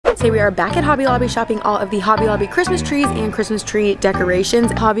Today we are back at Hobby Lobby shopping all of the Hobby Lobby Christmas trees and Christmas tree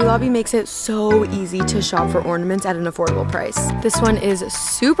decorations. Hobby Lobby makes it so easy to shop for ornaments at an affordable price. This one is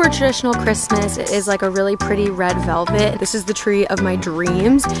super traditional Christmas. It is like a really pretty red velvet. This is the tree of my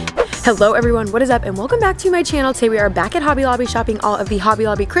dreams. Hello everyone, what is up and welcome back to my channel. Today we are back at Hobby Lobby shopping all of the Hobby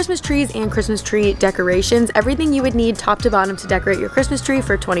Lobby Christmas trees and Christmas tree decorations. Everything you would need top to bottom to decorate your Christmas tree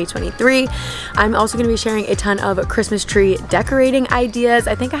for 2023. I'm also going to be sharing a ton of Christmas tree decorating ideas.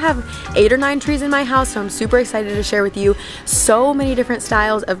 I think I have 8 or 9 trees in my house, so I'm super excited to share with you so many different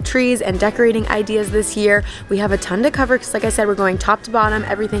styles of trees and decorating ideas this year. We have a ton to cover because like I said, we're going top to bottom,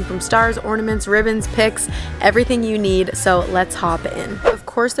 everything from stars, ornaments, ribbons, picks, everything you need. So let's hop in. Of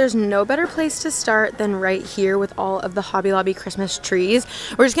course, there's no better place to start than right here with all of the Hobby Lobby Christmas trees.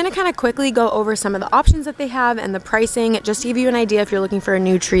 We're just going to kind of quickly go over some of the options that they have and the pricing, just to give you an idea if you're looking for a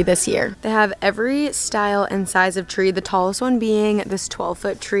new tree this year. They have every style and size of tree, the tallest one being this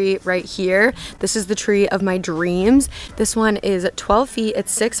 12-foot tree right here. This is the tree of my dreams. This one is 12 feet.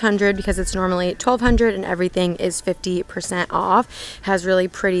 It's $600 because it's normally $1,200 and everything is 50% off. It has really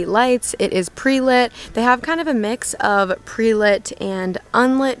pretty lights. It is pre-lit. They have kind of a mix of pre-lit and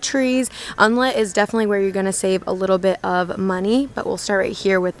unlit trees. Unlit is definitely where you're going to save a little bit of money, but we'll start right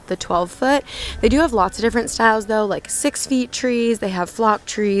here with the 12-foot. They do have lots of different styles though, like 6-feet trees. They have flocked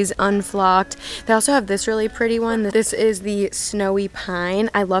trees, unflocked. They also have this really pretty one. This is the snowy pine.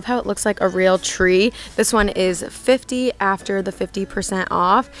 I love how it looks like a real tree. This one is $50 after the 50%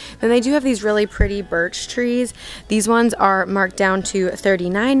 off. Then they do have these really pretty birch trees. These ones are marked down to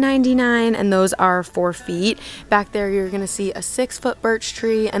 $39.99 and those are 4 feet. Back there you're going to see a 6-foot birch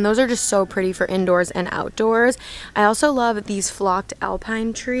tree and those are just so pretty for indoors and outdoors. I also love these flocked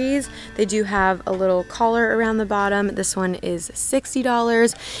alpine trees. They do have a little collar around the bottom. This one is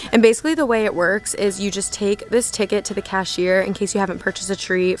 $60 and basically the way it works is you just take this ticket to the cashier in case you haven't purchased a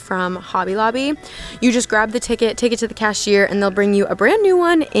tree from Hobby Lobby. You just grab the ticket, take it to the cashier, and they'll bring you a brand new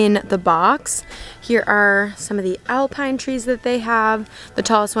one in the box. Here are some of the alpine trees that they have. The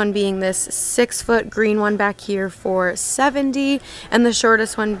tallest one being this 6-foot green one back here for $70 and the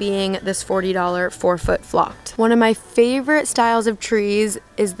shortest one being this $40 4-foot flocked. One of my favorite styles of trees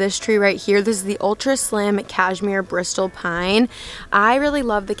is this tree right here. This is the ultra slim cashmere Bristol pine. I really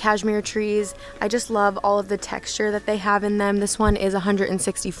love the cashmere trees. I just love all of the texture that they have in them. This one is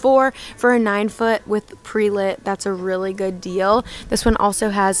 $164 for a 9-foot with pre-lit. That's a really good deal. This one also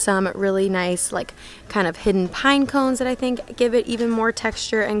has some really nice like kind of hidden pine cones that I think give it even more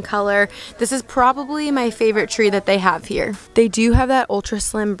texture and color. This is probably my favorite tree that they have here. They do have that ultra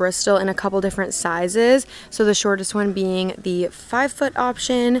slim Bristol in a couple different sizes. So the shortest one being the 5-foot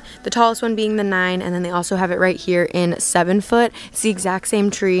option, the tallest one being the 9, and then they also have it right here in 7-foot. It's the exact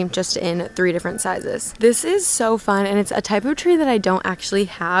same tree, just in 3 different sizes. This is so fun and it's a type of tree that I don't actually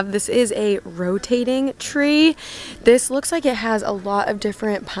have. This is a rotating tree. This looks like it has a lot of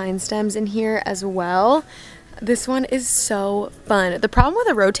different pine stems in here as well. This one is so fun. The problem with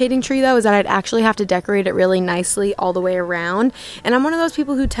a rotating tree though is that I'd actually have to decorate it really nicely all the way around, and I'm one of those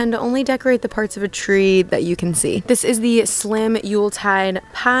people who tend to only decorate the parts of a tree that you can see. This is the slim Yuletide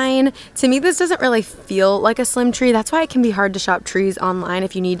pine. To me this doesn't really feel like a slim tree. That's why it can be hard to shop trees online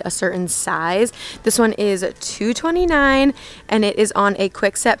if you need a certain size. This one is $229 and it is on a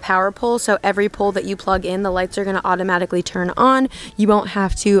quick set power pole, so every pole that you plug in the lights are going to automatically turn on. You won't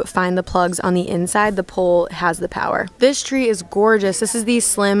have to find the plugs on the inside. The pole has the power. This tree is gorgeous. This is the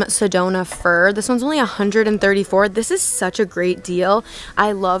slim Sedona fir. This one's only $134. This is such a great deal.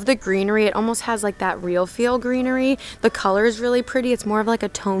 I love the greenery. It almost has like that real feel greenery. The color is really pretty. It's more of like a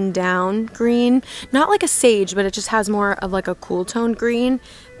toned down green, not like a sage, but it just has more of like a cool toned green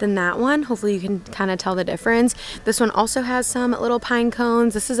than that one. Hopefully you can kind of tell the difference. This one also has some little pine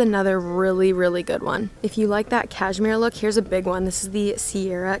cones. This is another really good one. If you like that cashmere look, here's a big one. This is the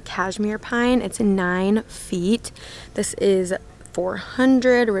Sierra cashmere pine. It's 9 feet. This is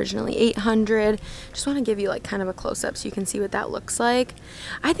 $400, originally $800. Just want to give you like kind of a close-up so you can see what that looks like.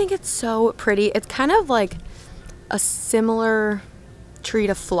 I think it's so pretty. It's kind of like a similar tree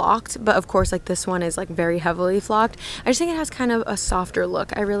to flocked, but of course like this one is like very heavily flocked. I just think it has kind of a softer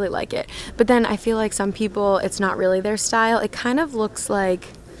look. I really like it, but then I feel like some people it's not really their style. It kind of looks like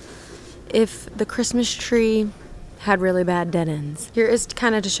if the Christmas tree had really bad dead ends. Here is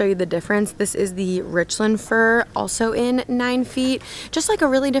kind of to show you the difference. This is the Richland fir, also in 9 feet. Just like a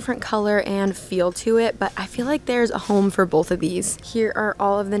really different color and feel to it, but I feel like there's a home for both of these. Here are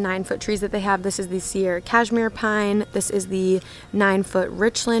all of the 9-foot trees that they have. This is the Sierra cashmere pine. This is the 9-foot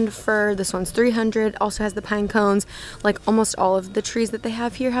Richland fir. This one's $300, also has the pine cones. Like almost all of the trees that they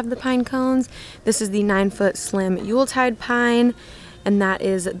have here have the pine cones. This is the 9-foot slim Yuletide pine. and that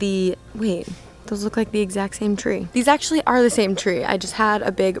is the, wait, those look like the exact same tree. These actually are the same tree. I just had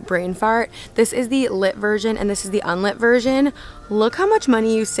a big brain fart. This is the lit version and this is the unlit version. Look how much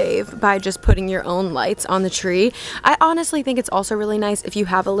money you save by just putting your own lights on the tree. I honestly think it's also really nice if you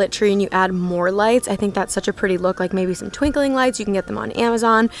have a lit tree and you add more lights. I think that's such a pretty look, like maybe some twinkling lights. You can get them on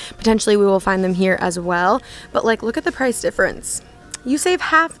Amazon. Potentially we will find them here as well. But like, look at the price difference. You save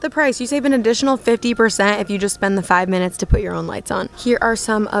half the price. You save an additional 50% if you just spend the 5 minutes to put your own lights on. Here are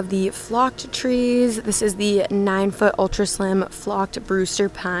some of the flocked trees. This is the 9-foot ultra slim flocked Brewster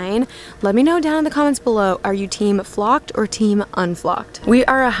pine. Let me know down in the comments below, are you team flocked or team unflocked? We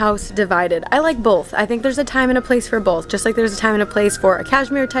are a house divided. I like both. I think there's a time and a place for both, just like there's a time and a place for a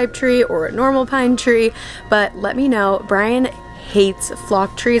cashmere type tree or a normal pine tree. But let me know. Brian hates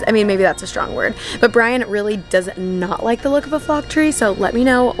flocked trees. I mean, maybe that's a strong word, but Brian really does not like the look of a flocked tree, so let me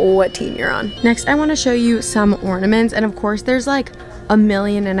know what team you're on. Next, I want to show you some ornaments, and of course there's like 1.5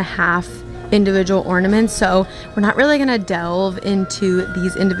 million individual ornaments, so we're not really gonna delve into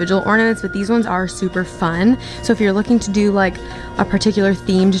these individual ornaments, but these ones are super fun. So if you're looking to do like a particular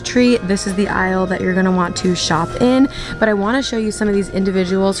themed tree, this is the aisle that you're gonna want to shop in. But I want to show you some of these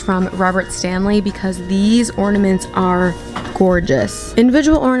individuals from Robert Stanley because these ornaments are gorgeous.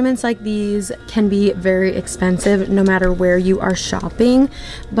 Individual ornaments like these can be very expensive no matter where you are shopping,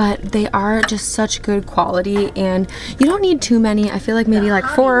 but they are just such good quality and you don't need too many. I feel like maybe like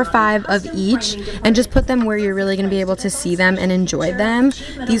 4 or 5 of each, and just put them where you're really going to be able to see them and enjoy them.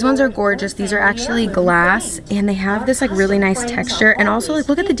 These ones are gorgeous. These are actually glass and they have this like really nice texture, and also like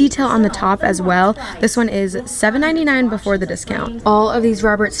look at the detail on the top as well. This one is $7.99 before the discount. All of these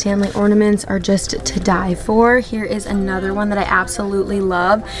Robert Stanley ornaments are just to die for. Here is another one that I absolutely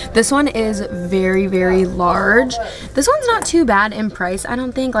love. This one is very, very large. This one's not too bad in price, I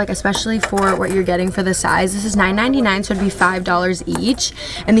don't think, like especially for what you're getting for the size. This is $9.99, so it'd be $5 each,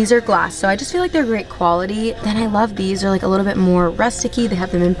 and these are glass, so I just feel like they're great quality. Then I love these. They're like a little bit more rustic-y. They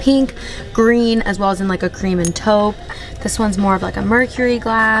have them in pink, green, as well as in like a cream and taupe. This one's more of like a mercury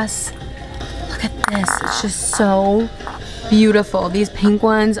glass. Look at this. It's just so beautiful. These pink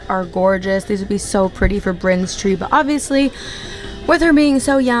ones are gorgeous. These would be so pretty for Bryn's tree, but obviously with her being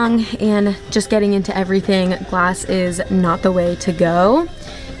so young and just getting into everything, glass is not the way to go.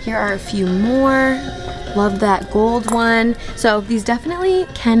 Here are a few more. Love that gold one. So these definitely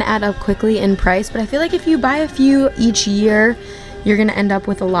can add up quickly in price, but I feel like if you buy a few each year, you're gonna end up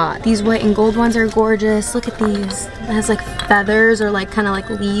with a lot. These white and gold ones are gorgeous. Look at these. It has like feathers or like kind of like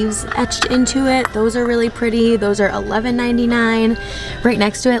leaves etched into it. Those are really pretty. Those are $11.99. Right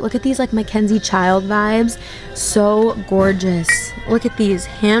next to it, look at these like Mackenzie Child vibes. So gorgeous. Look at these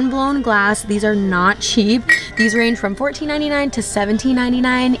hand-blown glass. These are not cheap. These range from $14.99 to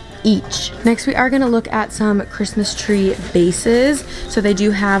 $17.99 each. Next, we are going to look at some Christmas tree bases. So they do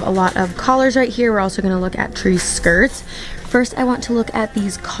have a lot of collars right here. We're also going to look at tree skirts. First, I want to look at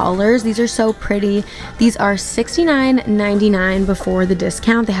these collars. These are so pretty. These are $69.99 before the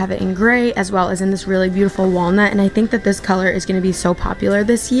discount. They have it in gray as well as in this really beautiful walnut, and I think that this color is going to be so popular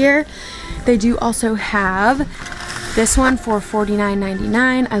this year. They do also have this one for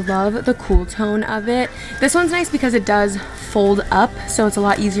 $49.99. I love the cool tone of it. This one's nice because it does fold up, so it's a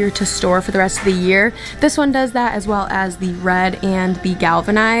lot easier to store for the rest of the year. This one does that, as well as the red and the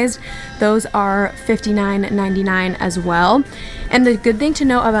galvanized. Those are $59.99 as well. And the good thing to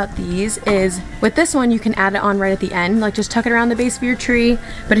know about these is with this one, you can add it on right at the end, like just tuck it around the base of your tree.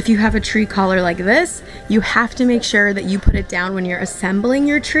 But if you have a tree collar like this, you have to make sure that you put it down when you're assembling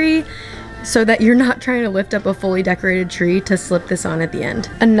your tree, so that you're not trying to lift up a fully decorated tree to slip this on at the end.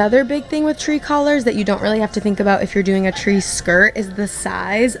 Another big thing with tree collars that you don't really have to think about if you're doing a tree skirt is the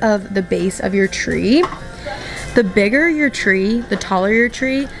size of the base of your tree. The bigger your tree, the taller your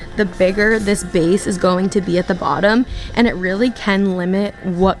tree, the bigger this base is going to be at the bottom, and it really can limit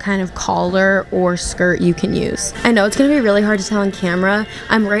what kind of collar or skirt you can use. I know it's gonna be really hard to tell on camera.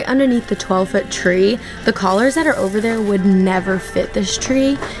 I'm right underneath the 12-foot tree. The collars that are over there would never fit this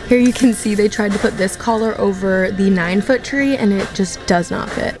tree. Here you can see they tried to put this collar over the 9-foot tree and it just does not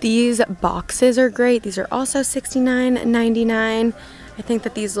fit. These boxes are great. These are also $69.99. I think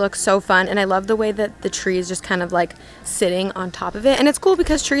that these look so fun, and I love the way that the tree is just kind of like sitting on top of it, and it's cool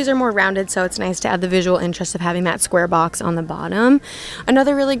because trees are more rounded, so it's nice to add the visual interest of having that square box on the bottom.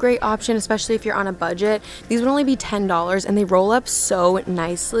 Another really great option, especially if you're on a budget, these would only be $10 and they roll up so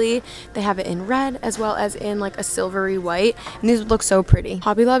nicely. They have it in red as well as in like a silvery white, and these would look so pretty.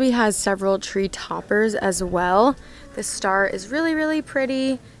 Hobby Lobby has several tree toppers as well. This star is really, really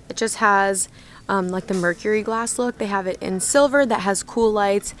pretty. It just has like the mercury glass look. They have it in silver that has cool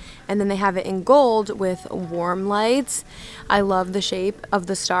lights, and then they have it in gold with warm lights. I love the shape of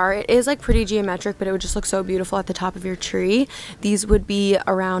the star. It is like pretty geometric, but it would just look so beautiful at the top of your tree. These would be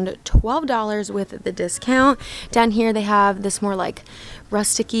around $12 with the discount. Down here they have this more like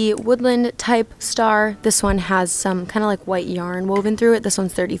rusticy woodland type star. This one has some kind of like white yarn woven through it. This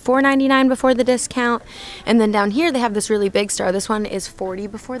one's $34.99 before the discount. And then down here they have this really big star. This one is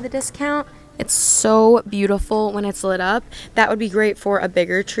 $40 before the discount. It's so beautiful when it's lit up. That would be great for a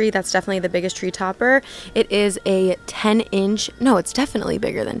bigger tree. That's definitely the biggest tree topper. It is a 10-inch, no, it's definitely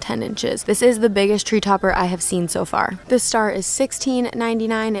bigger than 10 inches. This is the biggest tree topper I have seen so far. This star is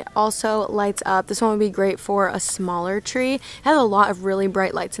 $16.99. It also lights up. This one would be great for a smaller tree. It has a lot of really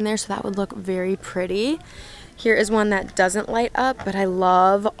bright lights in there, so that would look very pretty. Here is one that doesn't light up, but I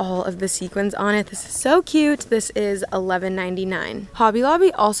love all of the sequins on it. This is so cute. This is $11.99. Hobby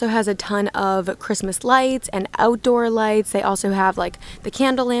Lobby also has a ton of Christmas lights and outdoor lights. They also have like the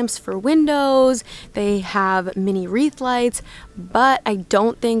candle lamps for windows. They have mini wreath lights, but I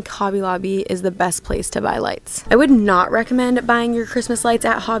don't think Hobby Lobby is the best place to buy lights. I would not recommend buying your Christmas lights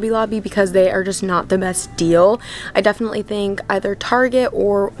at Hobby Lobby because they are just not the best deal. I definitely think either Target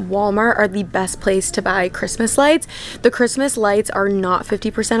or Walmart are the best place to buy Christmas lights. The Christmas lights are not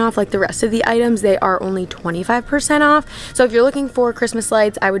 50% off like the rest of the items. They are only 25% off. So if you're looking for Christmas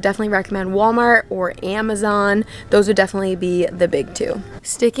lights, I would definitely recommend Walmart or Amazon. Those would definitely be the big two.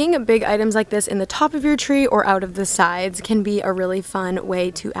 Sticking big items like this in the top of your tree or out of the sides can be a really fun way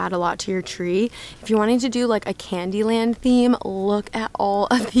to add a lot to your tree. If you're wanting to do like a Candyland theme, look at all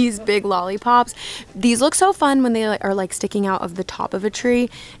of these big lollipops. These look so fun when they are like sticking out of the top of a tree.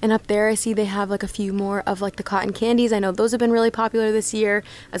 And up there I see they have like a few more of like the cotton candies. I know those have been really popular this year,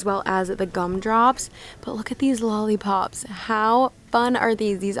 as well as the gumdrops. But look at these lollipops. How fun are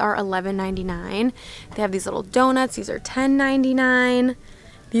these? These are $11.99. They have these little donuts. These are $10.99.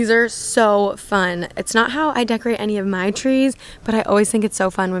 These are so fun. It's not how I decorate any of my trees, but I always think it's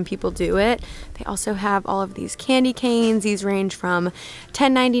so fun when people do it. They also have all of these candy canes. These range from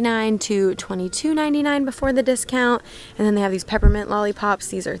 $10.99 to $22.99 before the discount. And then they have these peppermint lollipops.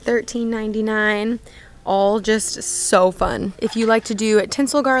 These are $13.99. All just so fun. If you like to do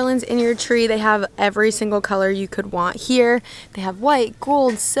tinsel garlands in your tree, they have every single color you could want here. They have white,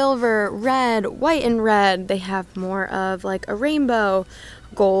 gold, silver, red, white and red. They have more of like a rainbow,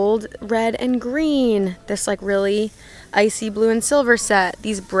 gold, red, and green. This like really icy blue and silver set.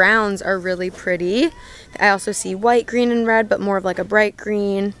 These browns are really pretty. I also see white, green, and red, but more of like a bright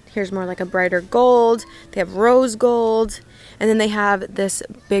green. Here's more like a brighter gold. They have rose gold. And then they have this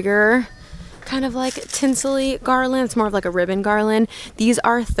bigger kind of like tinsel-y garland. It's more of like a ribbon garland. These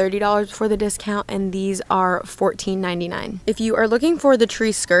are $30 before the discount, and these are $14.99. If you are looking for the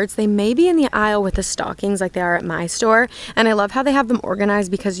tree skirts, they may be in the aisle with the stockings like they are at my store, and I love how they have them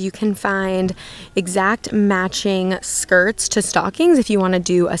organized because you can find exact matching skirts to stockings if you want to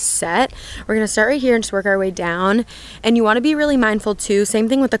do a set. We're going to start right here and just work our way down, and you want to be really mindful too. Same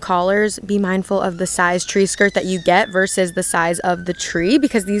thing with the collars. Be mindful of the size tree skirt that you get versus the size of the tree,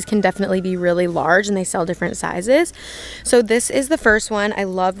 because these can definitely be really large and they sell different sizes. So this is the first one. I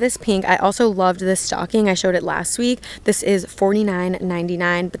love this pink. I also loved this stocking. I showed it last week. This is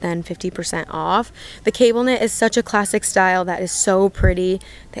 $49.99, but then 50% off. The cable knit is such a classic style that is so pretty.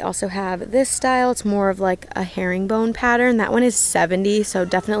 They also have this style. It's more of like a herringbone pattern. That one is $70, so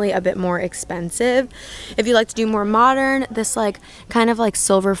definitely a bit more expensive. If you like to do more modern, this like kind of like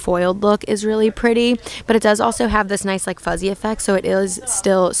silver foiled look is really pretty, but it does also have this nice like fuzzy effect, so it is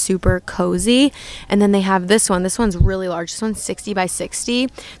still super cozy. And then they have this one. This one's really large. This one's 60 by 60.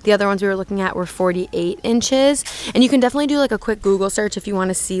 The other ones we were looking at were 48 inches. And you can definitely do like a quick Google search if you want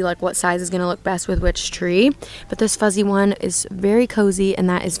to see like what size is going to look best with which tree. But this fuzzy one is very cozy, and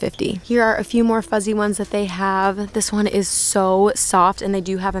that is $50. Here are a few more fuzzy ones that they have. This one is so soft, and they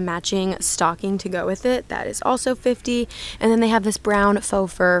do have a matching stocking to go with it. That is also $50. And then they have this brown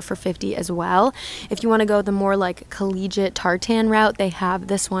faux fur for $50 as well. If you want to go the more like collegiate tartan route, they have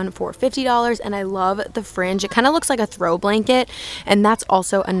this one for $50. And I love the fringe. It kind of looks like a throw blanket, and that's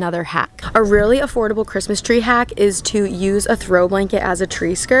also another hack. A really affordable Christmas tree hack is to use a throw blanket as a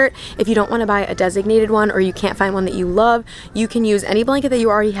tree skirt. If you don't want to buy a designated one, or you can't find one that you love, you can use any blanket that you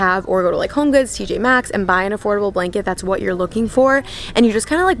already have, or go to like HomeGoods, TJ Maxx, and buy an affordable blanket that's what you're looking for, and you just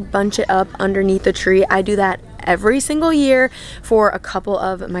kind of like bunch it up underneath the tree. I do that every single year for a couple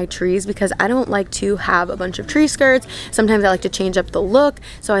of my trees because I don't like to have a bunch of tree skirts. Sometimes I like to change up the look,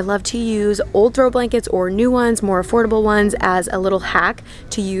 so I love to use old throw blankets or new ones, more affordable ones, as a little hack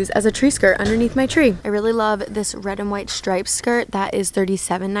to use as a tree skirt underneath my tree. I really love this red and white striped skirt that is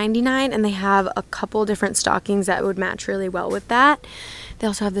 $37.99, and they have a couple different stockings that would match really well with that. They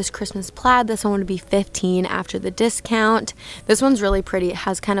also have this Christmas plaid. This one would be $15 after the discount. This one's really pretty. It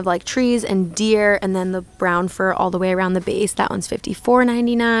has kind of like trees and deer and then the brown fur all the way around the base. That one's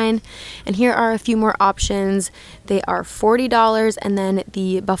 $54.99. And here are a few more options. They are $40, and then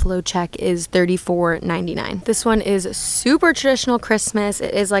the buffalo check is $34.99. This one is super traditional Christmas.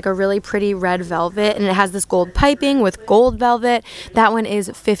 It is like a really pretty red velvet, and it has this gold piping with gold velvet. That one is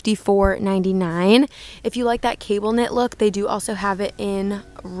 $54.99. If you like that cable knit look, they do also have it in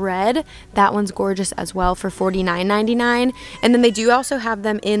red. That one's gorgeous as well for $49.99. And then they do also have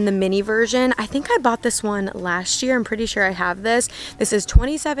them in the mini version. I think I bought this one last year. I'm pretty sure I have this. This is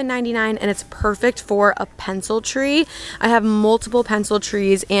 $27.99, and it's perfect for a pencil tree. I have multiple pencil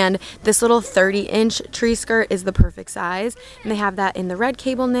trees, and this little 30-inch tree skirt is the perfect size. And they have that in the red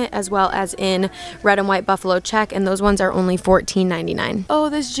cable knit as well as in red and white buffalo check, and those ones are only $14.99. Oh,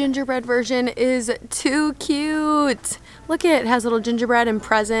 this gingerbread version is too cute. Look at it, has little gingerbread and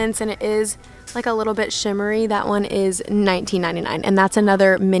presents, and it is like a little bit shimmery. That one is $19.99, and that's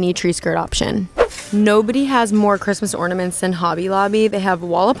another mini tree skirt option. Nobody has more Christmas ornaments than Hobby Lobby. They have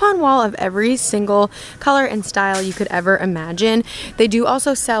wall upon wall of every single color and style you could ever imagine. They do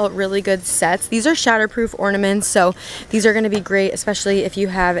also sell really good sets. These are shatterproof ornaments, so these are going to be great, especially if you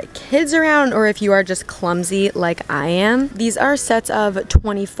have kids around or if you are just clumsy like I am. These are sets of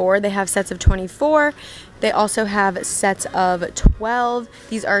 24. They have sets of 24. They also have sets of 12.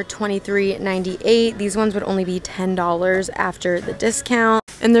 These are $23.98. These ones would only be $10 after the discount.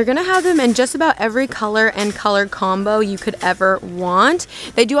 And they're gonna have them in just about every color and color combo you could ever want.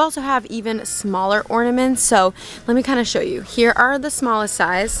 They do also have even smaller ornaments, so let me kind of show you. Here are the smallest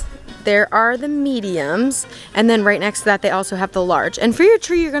size. There are the mediums, and then right next to that they also have the large. And for your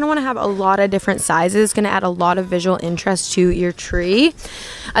tree, you're going to want to have a lot of different sizes. It's going to add a lot of visual interest to your tree.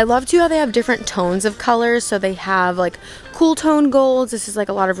 I love too how they have different tones of colors. So they have like cool tone golds. This is like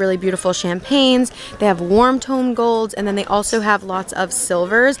a lot of really beautiful champagnes. They have warm tone golds, and then they also have lots of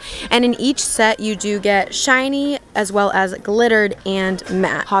silvers. And in each set you do get shiny as well as glittered and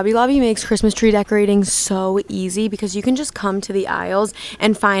matte. Hobby Lobby makes Christmas tree decorating so easy because you can just come to the aisles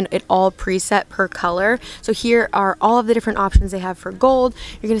and find it all preset per color. So here are all of the different options they have for gold.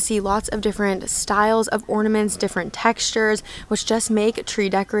 You're going to see lots of different styles of ornaments, different textures, which just make tree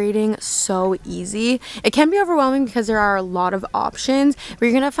decorating so easy. It can be overwhelming because there are a lot of options, but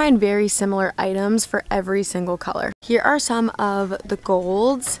you're going to find very similar items for every single color. Here are some of the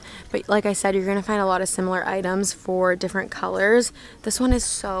golds, but like I said, you're going to find a lot of similar items for different colors. This one is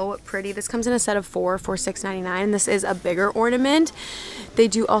so pretty. This comes in a set of four for $6.99. This is a bigger ornament. They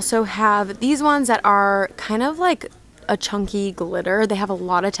do also have these ones that are kind of like a chunky glitter. They have a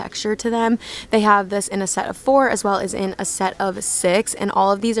lot of texture to them. They have this in a set of 4 as well as in a set of 6, and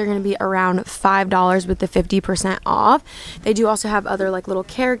all of these are going to be around $5 with the 50% off. They do also have other like little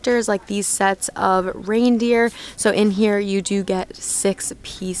characters, like these sets of reindeer. So in here you do get 6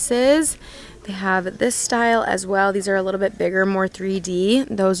 pieces. They have this style as well. These are a little bit bigger, more 3D.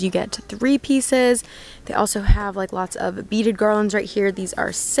 Those you get 3 pieces. They also have like lots of beaded garlands right here. These are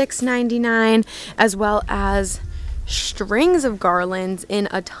 $6.99, as well as strings of garlands in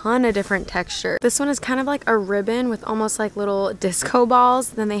a ton of different texture. This one is kind of like a ribbon with almost like little disco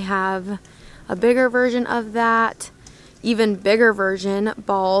balls. Then they have a bigger version of that, even bigger version,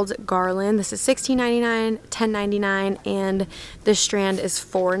 balled garland. This is $16.99, $10.99, and this strand is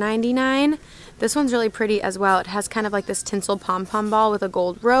 $4.99. This one's really pretty as well. It has kind of like this tinsel pom-pom ball with a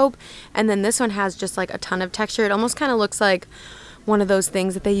gold rope, and then this one has just like a ton of texture. It almost kind of looks like one of those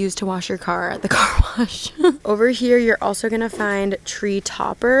things that they use to wash your car at the car wash. Over here you're also gonna find tree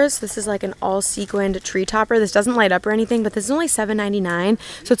toppers. This is like an all sequined tree topper. This doesn't light up or anything, but this is only $7.99,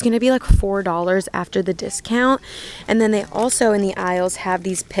 so it's gonna be like $4 after the discount. And then they also in the aisles have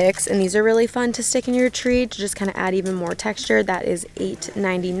these picks, and these are really fun to stick in your tree to just kind of add even more texture. That is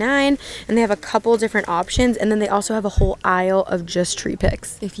 $8.99, and they have a couple different options, and then they also have a whole aisle of just tree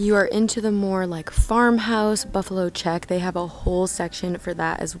picks. If you are into the more like farmhouse buffalo check, they have a whole section for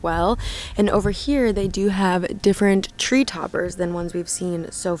that as well. And over here they do have different tree toppers than ones we've seen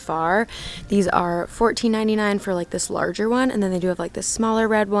so far. These are $14.99 for like this larger one, and then they do have like this smaller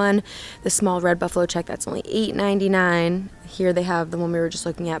red one, the small red buffalo check that's only $8.99. Here they have the one we were just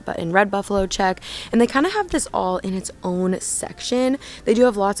looking at, but in red buffalo check. And they kind of have this all in its own section. They do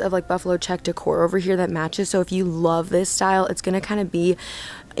have lots of like buffalo check decor over here that matches. So if you love this style, it's going to kind of be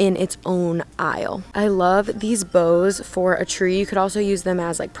in its own aisle. I love these bows for a tree. You could also use them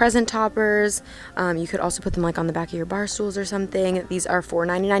as like present toppers. You could also put them like on the back of your bar stools or something. These are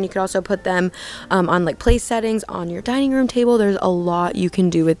 $4.99. You could also put them on like place settings on your dining room table. There's a lot you can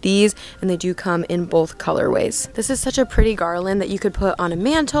do with these, and they do come in both colorways. This is such a pretty garland that you could put on a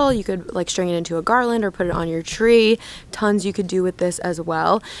mantle. You could like string it into a garland or put it on your tree. Tons you could do with this as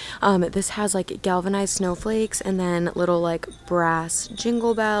well. This has like galvanized snowflakes and then little like brass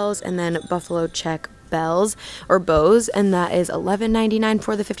jingle bells and then buffalo check bells or bows, and that is $11.99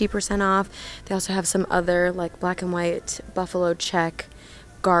 for the 50% off. They also have some other like black and white buffalo check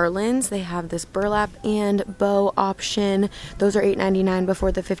garlands. They have this burlap and bow option. Those are $8.99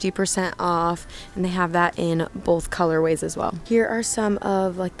 before the 50% off, and they have that in both colorways as well. Here are some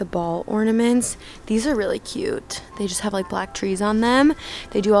of like the ball ornaments. These are really cute. They just have like black trees on them.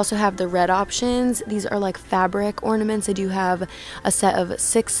 They do also have the red options. These are like fabric ornaments. They do have a set of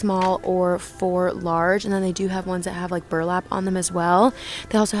 6 small or 4 large, and then they do have ones that have like burlap on them as well.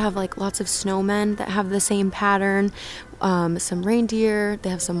 They also have like lots of snowmen that have the same pattern. Some reindeer.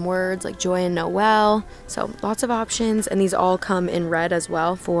 They have some words like joy and Noel. So lots of options, and these all come in red as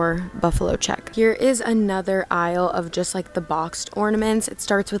well for buffalo check. Here is another aisle of just like the boxed ornaments. It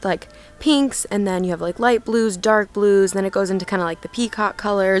starts with like pinks, and then you have like light blues, dark blues, then it goes into kind of like the peacock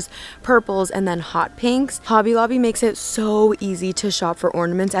colors, purples, and then hot pinks. Hobby Lobby makes it so easy to shop for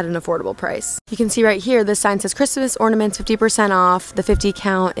ornaments at an affordable price. You can see right here this sign says Christmas ornaments 50% off. The 50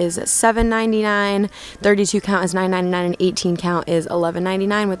 count is $7.99, 32 count is $9.99, and 18 count is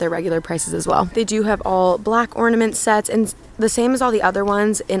 $11.99 with their regular prices as well. They do have all black ornament sets, and the same as all the other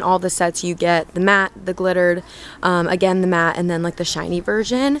ones. In all the sets you get the matte, the glittered, again the matte, and then like the shiny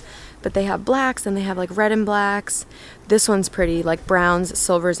version. But they have blacks, and they have like red and blacks. This one's pretty, like browns,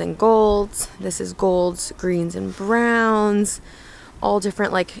 silvers, and golds. This is golds, greens, and browns. All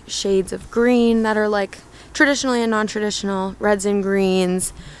different like shades of green that are like traditionally and non-traditional, reds and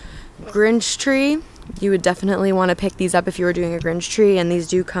greens. Grinch tree. You would definitely want to pick these up if you were doing a Grinch tree, and these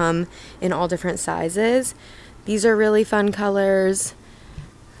do come in all different sizes. These are really fun colors.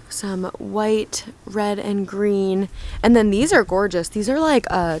 Some white, red, and green. And then these are gorgeous. These are like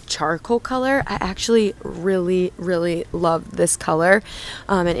a charcoal color. I actually really, really love this color.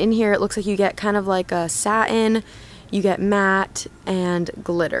 And in here it looks like you get kind of like a satin, you get matte, and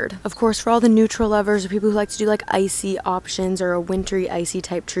glittered. Of course, for all the neutral lovers or people who like to do like icy options or a wintry icy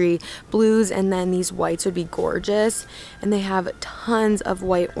type tree, blues and then these whites would be gorgeous. And they have tons of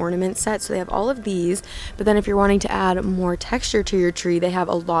white ornament sets, so they have all of these. But then if you're wanting to add more texture to your tree, they have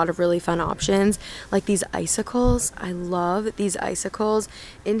a lot of really fun options, like these icicles. I love these icicles.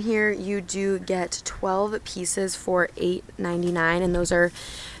 In here you do get 12 pieces for $8.99, and those are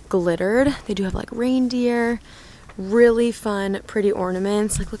glittered. They do have like reindeer. Really fun, pretty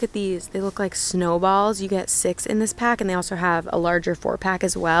ornaments. Like, look at these. They look like snowballs. You get 6 in this pack, and they also have a larger 4-pack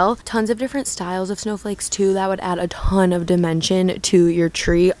as well. Tons of different styles of snowflakes too. That would add a ton of dimension to your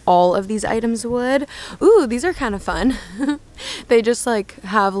tree. All of these items would. Ooh, these are kind of fun. They just like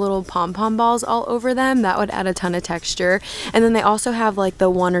have little pom-pom balls all over them. That would add a ton of texture. And then they also have like the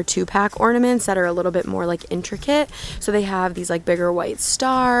 1 or 2-pack ornaments that are a little bit more like intricate. So they have these like bigger white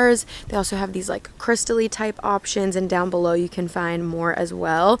stars. They also have these like crystally type options, and down below you can find more as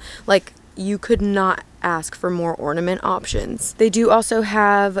well. Like, you could not ask for more ornament options. They do also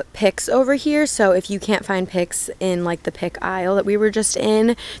have picks over here, so if you can't find picks in like the pick aisle that we were just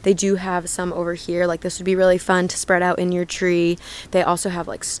in, they do have some over here. Like, this would be really fun to spread out in your tree. They also have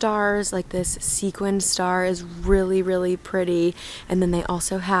like stars, like this sequined star is really, really pretty. And then they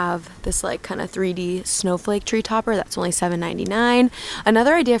also have this like kind of 3D snowflake tree topper that's only $7.99.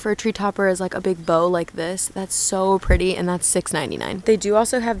 Another idea for a tree topper is like a big bow like this. That's so pretty, and that's $6.99. They do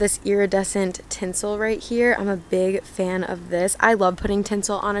also have this iridescent tinsel right here. I'm a big fan of this. I love putting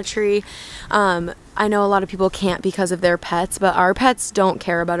tinsel on a tree. I know a lot of people can't because of their pets, but our pets don't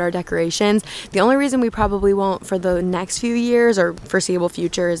care about our decorations. The only reason we probably won't for the next few years or foreseeable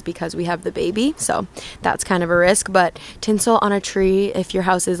future is because we have the baby, so that's kind of a risk. But tinsel on a tree, if your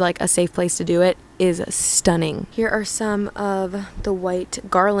house is like a safe place to do it, is stunning. Here are some of the white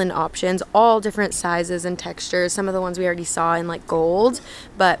garland options, all different sizes and textures. Some of the ones we already saw in like gold,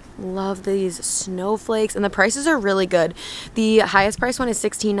 but love these snowflakes, and the prices are really good. The highest price one is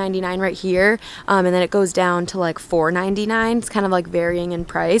 $16.99 right here, and then it goes down to like $4.99. It's kind of like varying in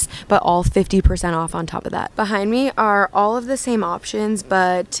price, but all 50% off on top of that. Behind me are all of the same options,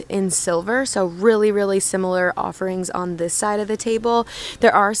 but in silver, so really similar offerings on this side of the table.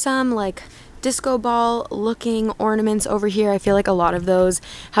 There are some like disco ball looking ornaments over here. I feel like a lot of those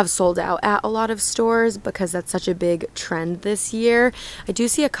have sold out at a lot of stores because that's such a big trend this year. I do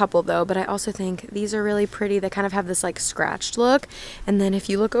see a couple though, but I also think these are really pretty. They kind of have this like scratched look. And then if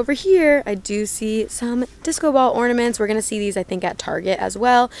you look over here, I do see some disco ball ornaments. We're gonna see these I think at Target as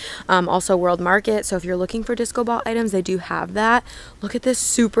well, also World Market. So if you're looking for disco ball items, they do have that. Look at this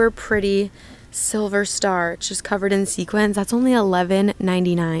super pretty silver star. It's just covered in sequins. That's only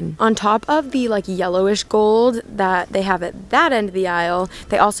 $11.99. On top of the like yellowish gold that they have at that end of the aisle,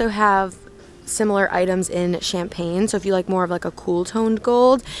 they also have similar items in champagne, so if you like more of like a cool toned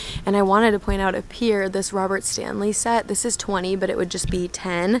gold. And I wanted to point out up here this Robert Stanley set. This is 20, but it would just be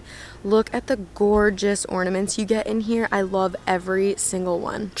 10. Look at the gorgeous ornaments you get in here. I love every single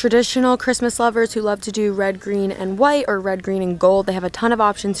one. Traditional Christmas lovers who love to do red, green, and white, or red, green, and gold, they have a ton of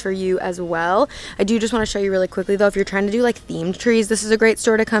options for you as well. I do just want to show you really quickly though, if you're trying to do like themed trees, this is a great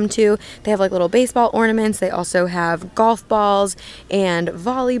store to come to. They have like little baseball ornaments. They also have golf balls and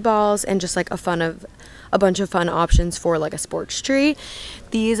volleyballs and just like a bunch of fun options for like a sports tree.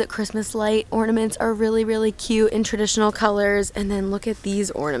 These Christmas light ornaments are really cute in traditional colors. And then look at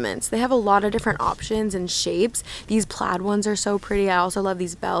these ornaments. They have a lot of different options and shapes. These plaid ones are so pretty. I also love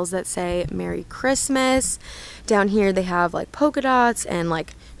these bells that say Merry Christmas. Down here they have like polka dots and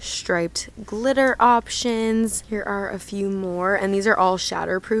like striped glitter options. Here are a few more, and these are all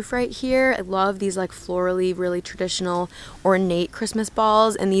shatterproof right here. I love these like florally, really traditional ornate Christmas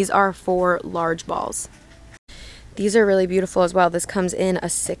balls, and these are 4 large balls. These are really beautiful as well. This comes in a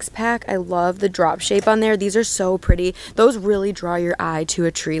 6-pack. I love the drop shape on there. These are so pretty. Those really draw your eye to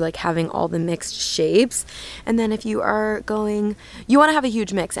a tree, like having all the mixed shapes. And then if you are going, you want to have a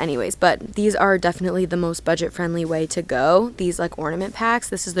huge mix anyways, but these are definitely the most budget-friendly way to go. These like ornament packs.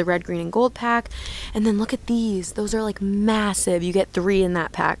 This is the red, green, and gold pack. And then look at these. Those are like massive. You get 3 in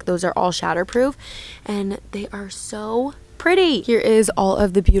that pack. Those are all shatterproof, and they are so pretty. Here is all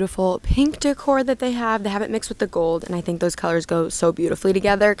of the beautiful pink decor that they have. They have it mixed with the gold, and I think those colors go so beautifully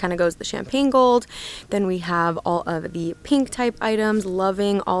together. Kind of goes the champagne gold. Then we have all of the pink type items.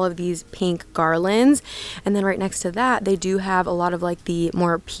 Loving all of these pink garlands. And then right next to that, they do have a lot of like the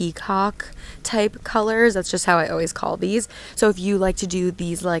more peacock type colors. That's just how I always call these. So if you like to do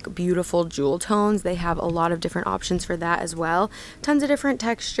these like beautiful jewel tones, they have a lot of different options for that as well. Tons of different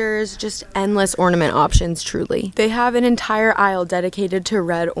textures, just endless ornament options, truly. They have an entire aisle dedicated to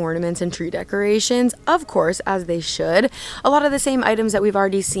red ornaments and tree decorations, of course, as they should. A lot of the same items that we've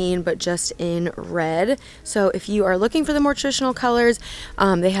already seen, but just in red. So if you are looking for the more traditional colors,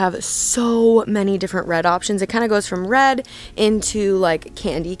 they have so many different red options. It kind of goes from red into like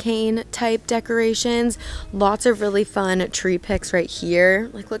candy cane type decorations. Lots of really fun tree picks right here.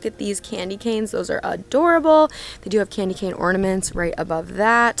 Like look at these candy canes. Those are adorable. They do have candy cane ornaments right above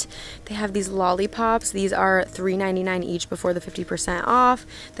that. They have these lollipops. These are $3.99 each before the 50% off.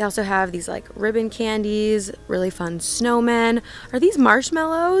 They also have these like ribbon candies, really fun snowmen. Are these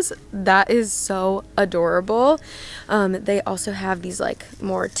marshmallows? That is so adorable. They also have these like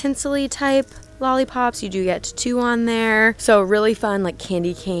more tinsely type lollipops. You do get 2 on there. So really fun like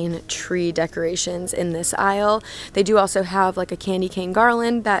candy cane tree decorations in this aisle. They do also have like a candy cane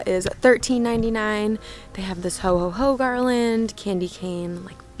garland that is $13.99. They have this ho ho ho garland, candy cane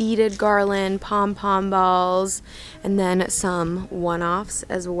like beaded garland, pom-pom balls, and then some one-offs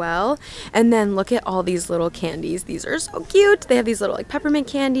as well. And then look at all these little candies. These are so cute. They have these little like peppermint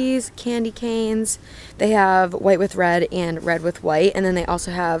candies, candy canes. They have white with red and red with white. And then they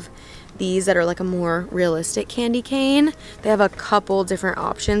also have these that are like a more realistic candy cane. They have a couple different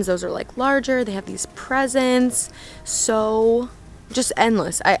options. Those are like larger. They have these presents. So just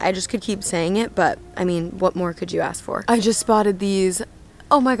endless. I just could keep saying it, but I mean, what more could you ask for? I just spotted these.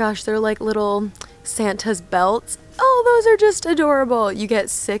 Oh my gosh, they're like little Santa's belts. Oh, those are just adorable. You get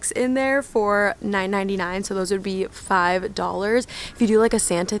 6 in there for $9.99, so those would be $5. If you do like a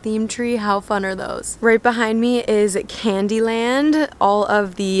Santa themed tree, how fun are those? Right behind me is Candyland, all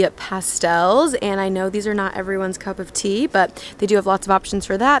of the pastels, and I know these are not everyone's cup of tea, but they do have lots of options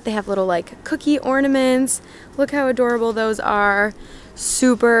for that. They have little like cookie ornaments. Look how adorable those are.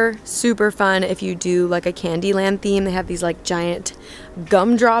 Super fun if you do like a Candyland theme. They have these like giant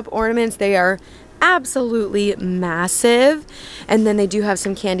gumdrop ornaments. They are absolutely massive. And then they do have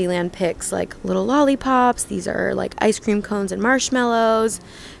some Candyland picks, like little lollipops. These are like ice cream cones and marshmallows.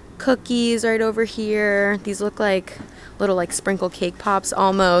 Cookies right over here. These look like little like sprinkle cake pops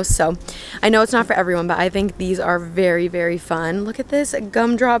almost. So I know it's not for everyone, but I think these are very, very fun. Look at this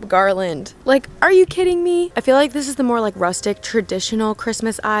gumdrop garland. Like, are you kidding me? I feel like this is the more like rustic traditional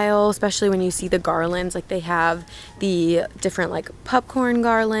Christmas aisle, especially when you see the garlands. Like, they have the different like popcorn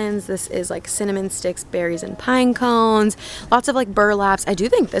garlands. This is like cinnamon sticks, berries, and pine cones. Lots of like burlaps. I do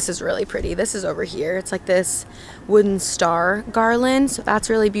think this is really pretty. This is over here. It's like this wooden star garland, so that's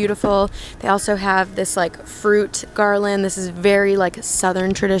really beautiful. They also have this like fruit garland. This is very like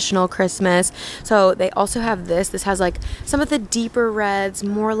southern traditional Christmas. So they also have this. This has like some of the deeper reds,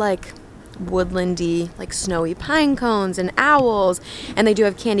 more like woodlandy, like snowy pine cones and owls. And they do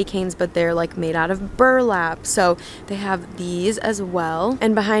have candy canes, but they're like made out of burlap. So they have these as well.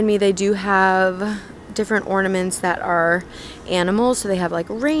 And behind me they do have different ornaments that are animals. So they have like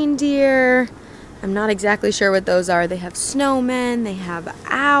reindeer. I'm not exactly sure what those are. They have snowmen, they have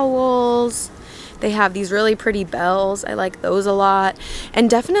owls. They have these really pretty bells. I like those a lot. And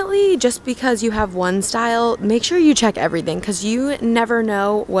definitely, just because you have one style, make sure you check everything, because you never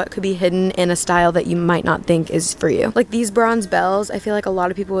know what could be hidden in a style that you might not think is for you. Like these bronze bells, I feel like a lot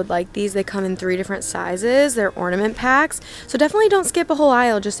of people would like these. They come in 3 different sizes. They're ornament packs. So definitely don't skip a whole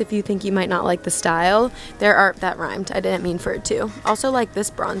aisle just if you think you might not like the style. That rhymed. I didn't mean for it to. Also like this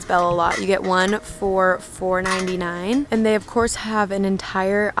bronze bell a lot. You get one for $4.99. And they of course have an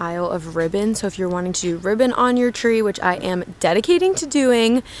entire aisle of ribbon. So if you're wanting to do ribbon on your tree, which I am dedicating to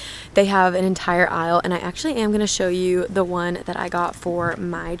doing, they have an entire aisle. And I actually am going to show you the one that I got for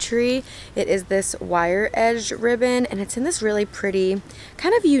my tree. It is this wire edge ribbon, and it's in this really pretty,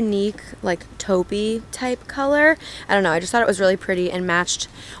 kind of unique, like taupey type color. I don't know, I just thought it was really pretty and matched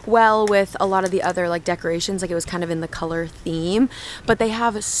well with a lot of the other like decorations. Like it was kind of in the color theme. But they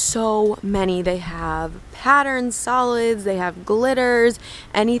have so many. They have patterns, solids, they have glitters,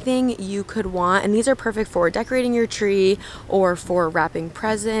 anything you could want. And these are perfect for decorating your tree or for wrapping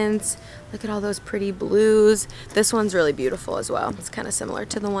presents. Look at all those pretty blues. This one's really beautiful as well. It's kind of similar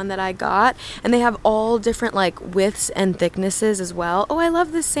to the one that I got. And they have all different like widths and thicknesses as well. Oh, I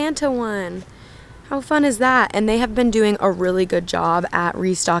love this Santa one. How fun is that? And they have been doing a really good job at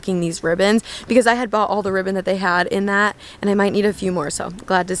restocking these ribbons, because I had bought all the ribbon that they had in that, and I might need a few more, so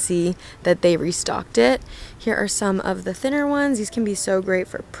glad to see that they restocked it. Here are some of the thinner ones. These can be so great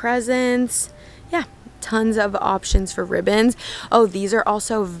for presents. Yeah, tons of options for ribbons. Oh, these are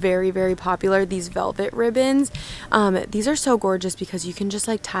also very, very popular, these velvet ribbons. These are so gorgeous because you can just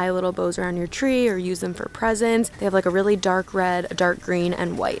like tie little bows around your tree or use them for presents. They have like a really dark red, a dark green,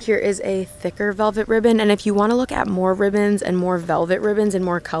 and white. Here is a thicker velvet ribbon, and if you want to look at more ribbons and more velvet ribbons and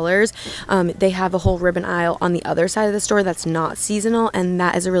more colors, they have a whole ribbon aisle on the other side of the store that's not seasonal, and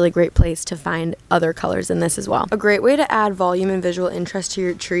that is a really great place to find other colors in this as well. A great way to add volume and visual interest to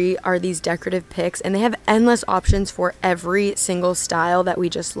your tree are these decorative picks, and they have endless options for every single style that we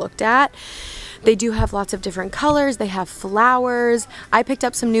just looked at. They do have lots of different colors. They have flowers. I picked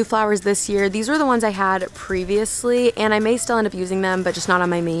up some new flowers this year. These were the ones I had previously, and I may still end up using them, but just not on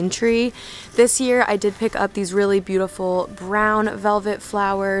my main tree. This year, I did pick up these really beautiful brown velvet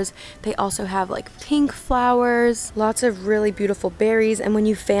flowers. They also have like pink flowers, lots of really beautiful berries, and when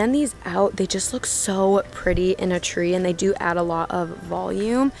you fan these out, they just look so pretty in a tree, and they do add a lot of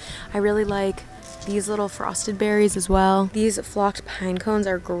volume. I really like these little frosted berries as well. These flocked pine cones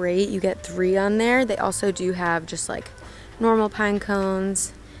are great. You get 3 on there. They also do have just like normal pine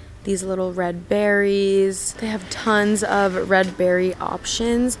cones, these little red berries. They have tons of red berry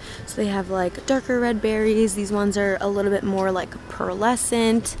options. So they have like darker red berries. These ones are a little bit more like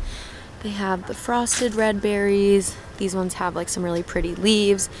pearlescent. They have the frosted red berries. These ones have like some really pretty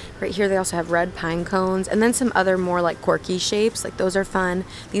leaves. Right here they also have red pine cones, and then some other more like quirky shapes. Like those are fun.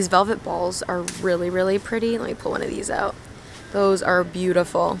 These velvet balls are really, really pretty. Let me pull one of these out. Those are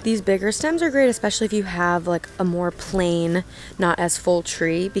beautiful. These bigger stems are great, especially if you have like a more plain, not as full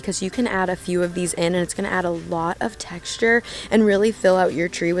tree, because you can add a few of these in and it's gonna add a lot of texture and really fill out your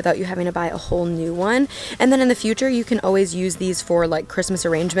tree without you having to buy a whole new one. And then in the future, you can always use these for like Christmas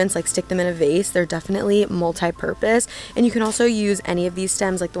arrangements, like stick them in a vase. They're definitely multi-purpose. And you can also use any of these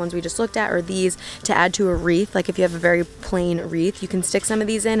stems, like the ones we just looked at, or these, to add to a wreath. Like if you have a very plain wreath, you can stick some of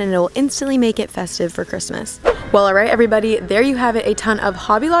these in and it'll instantly make it festive for Christmas. Well, all right, everybody, there there you have it, a ton of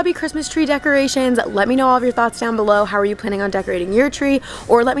Hobby Lobby Christmas tree decorations. Let me know all of your thoughts down below. How are you planning on decorating your tree?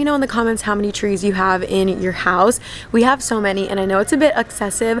 Or let me know in the comments how many trees you have in your house. We have so many, and I know it's a bit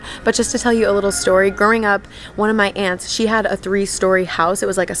excessive, but just to tell you a little story, growing up, one of my aunts, she had a 3-story house. It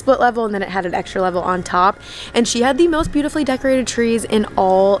was like a split level, and then it had an extra level on top, and she had the most beautifully decorated trees in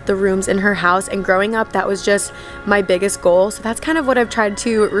all the rooms in her house. And growing up, that was just my biggest goal. So that's kind of what I've tried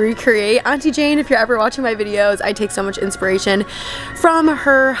to recreate. Auntie Jane, if you're ever watching my videos, I take so much inspiration from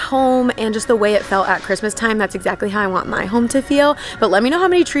her home and just the way it felt at Christmas time. That's exactly how I want my home to feel. But let me know how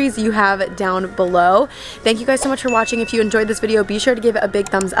many trees you have down below. Thank you guys so much for watching. If you enjoyed this video, be sure to give it a big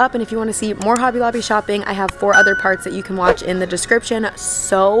thumbs up. And if you want to see more Hobby Lobby shopping, I have 4 other parts that you can watch in the description.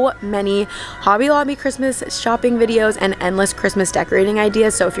 So many Hobby Lobby Christmas shopping videos and endless Christmas decorating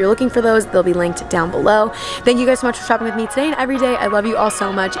ideas. So if you're looking for those, they'll be linked down below. Thank you guys so much for shopping with me today and every day. I love you all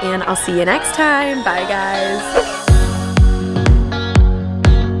so much, and I'll see you next time. Bye guys.